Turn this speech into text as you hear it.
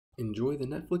Enjoy the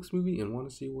Netflix movie and want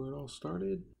to see where it all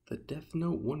started? The Death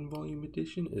Note 1 volume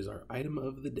edition is our item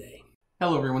of the day.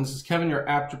 Hello everyone, this is Kevin, your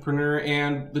entrepreneur,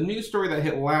 and the news story that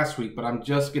hit last week, but I'm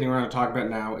just getting around to talk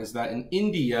about now, is that in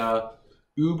India,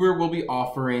 Uber will be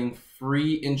offering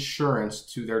free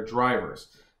insurance to their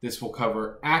drivers. This will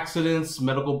cover accidents,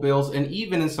 medical bills, and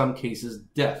even in some cases,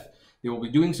 death. They will be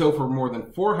doing so for more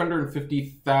than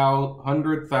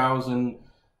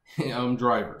 450,000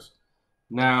 drivers.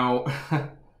 Now,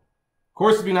 of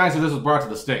course, it'd be nice if this was brought to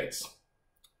the States.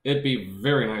 It'd be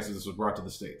very nice if this was brought to the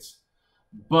States.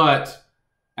 But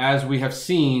as we have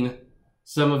seen,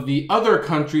 some of the other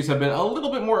countries have been a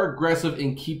little bit more aggressive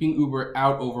in keeping Uber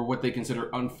out over what they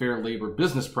consider unfair labor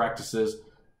business practices,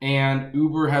 and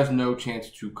Uber has no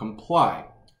chance to comply.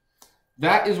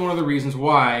 That is one of the reasons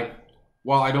why,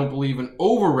 while I don't believe in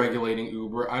over-regulating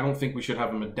Uber, I don't think we should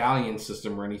have a medallion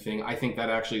system or anything. I think that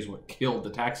actually is what killed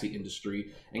the taxi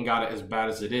industry and got it as bad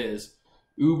as it is.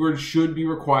 Uber should be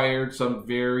required some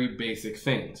very basic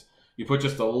things. You put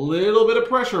just a little bit of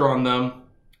pressure on them,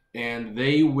 and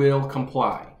they will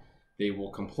comply. They will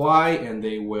comply, and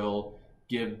they will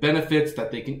give benefits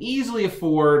that they can easily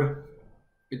afford.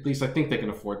 At least I think they can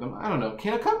afford them. I don't know.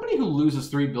 Can a company who loses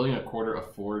 $3 billion a quarter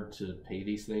afford to pay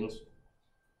these things?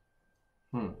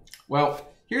 Well,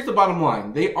 here's the bottom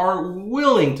line. They are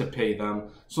willing to pay them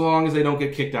so long as they don't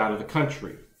get kicked out of the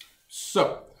country.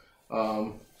 So,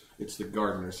 it's the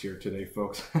gardeners here today,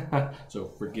 folks.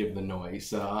 So forgive the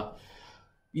noise.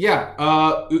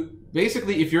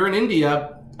 Basically, if you're in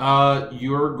India,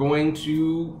 you're going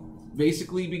to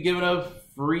basically be given a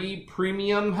free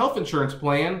premium health insurance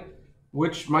plan,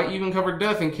 which might even cover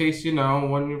death in case, you know,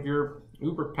 one of your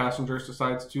Uber passengers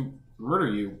decides to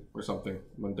murder you or something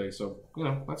one day. So, you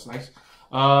know, that's nice.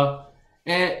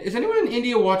 And is anyone in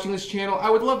India watching this channel?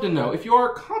 I would love to know. If you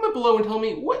are, comment below and tell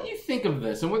me what you think of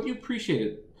this and whether you appreciate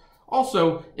it.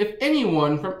 Also, if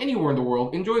anyone from anywhere in the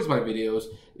world enjoys my videos,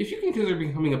 if you can consider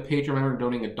becoming a patron member and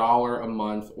donating $1 a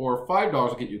month or $5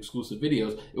 to get you exclusive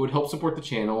videos, it would help support the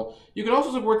channel. You can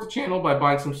also support the channel by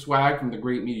buying some swag from the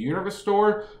Great Media Universe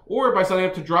store or by signing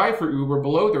up to drive for Uber.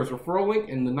 Below, there's a referral link,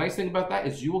 and the nice thing about that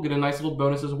is you will get a nice little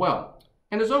bonus as well.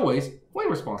 And as always, play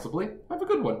responsibly. Have a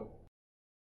good one.